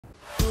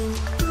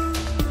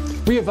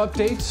We have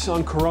updates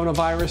on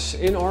coronavirus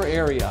in our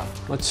area.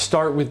 Let's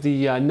start with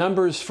the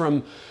numbers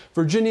from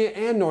Virginia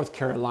and North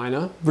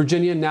Carolina.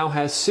 Virginia now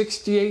has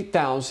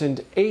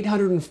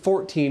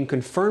 68,814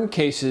 confirmed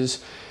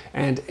cases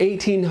and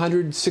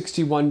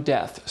 1,861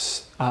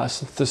 deaths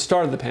since the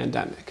start of the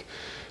pandemic.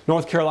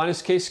 North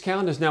Carolina's case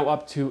count is now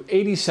up to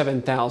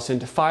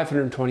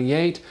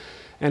 87,528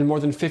 and more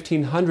than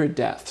 1,500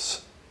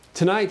 deaths.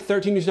 Tonight,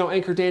 13 News Now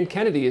anchor Dan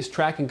Kennedy is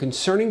tracking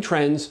concerning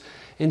trends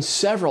in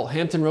several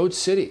Hampton Roads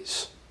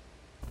cities.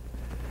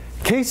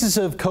 Cases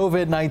of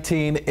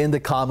COVID-19 in the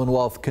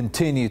Commonwealth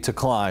continue to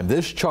climb.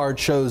 This chart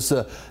shows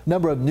the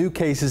number of new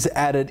cases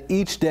added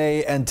each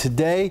day, and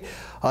today,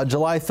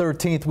 July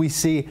 13th, we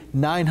see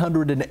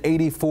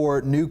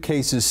 984 new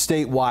cases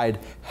statewide.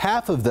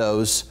 Half of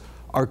those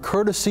are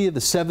courtesy of the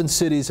 7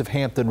 cities of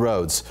Hampton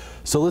Roads.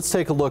 So let's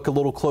take a look a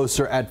little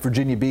closer at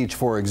Virginia Beach,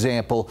 for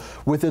example,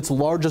 with its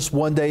largest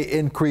one-day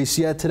increase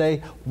yet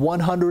today,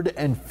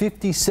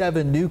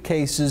 157 new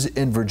cases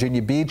in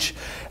Virginia Beach.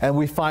 And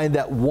we find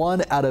that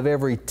 1 out of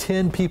every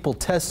 10 people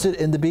tested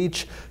in the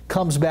beach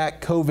comes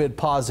back COVID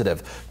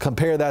positive.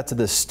 Compare that to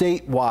the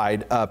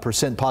statewide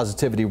percent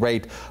positivity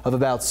rate of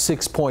about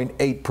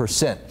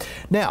 6.8%.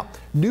 Now,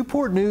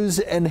 Newport News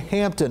and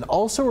Hampton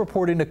also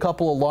reporting a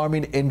couple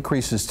alarming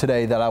increases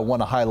today that I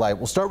want to highlight.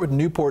 We'll start with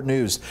Newport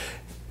News.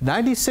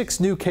 96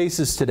 new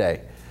cases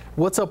today.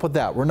 What's up with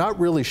that? We're not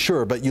really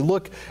sure, but you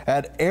look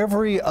at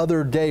every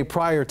other day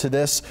prior to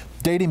this,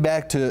 dating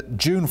back to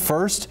June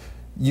 1st,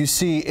 you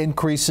see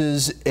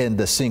increases in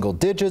the single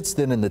digits,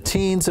 then in the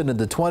teens and in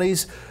the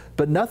 20s.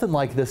 But nothing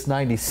like this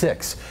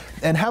 96.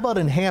 And how about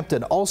in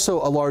Hampton?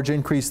 Also a large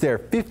increase there.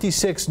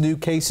 56 new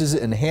cases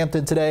in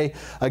Hampton today.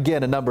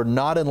 Again, a number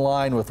not in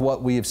line with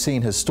what we have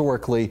seen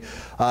historically.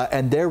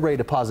 And their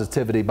rate of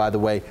positivity, by the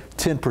way,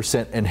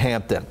 10% in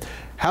Hampton.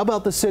 How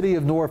about the city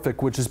of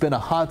Norfolk, which has been a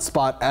hot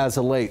spot as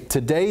of late?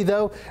 Today,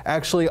 though,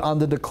 actually on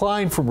the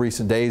decline from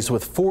recent days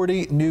with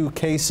 40 new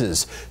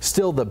cases.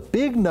 Still, the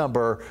big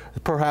number,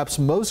 perhaps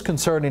most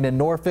concerning in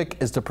Norfolk,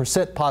 is the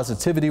percent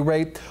positivity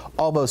rate,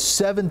 almost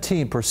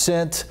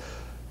 17%.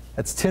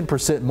 That's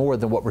 10% more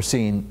than what we're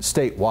seeing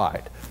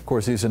statewide. Of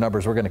course, these are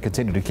numbers we're going to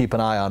continue to keep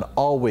an eye on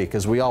all week,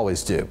 as we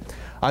always do.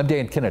 I'm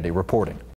Dan Kennedy reporting.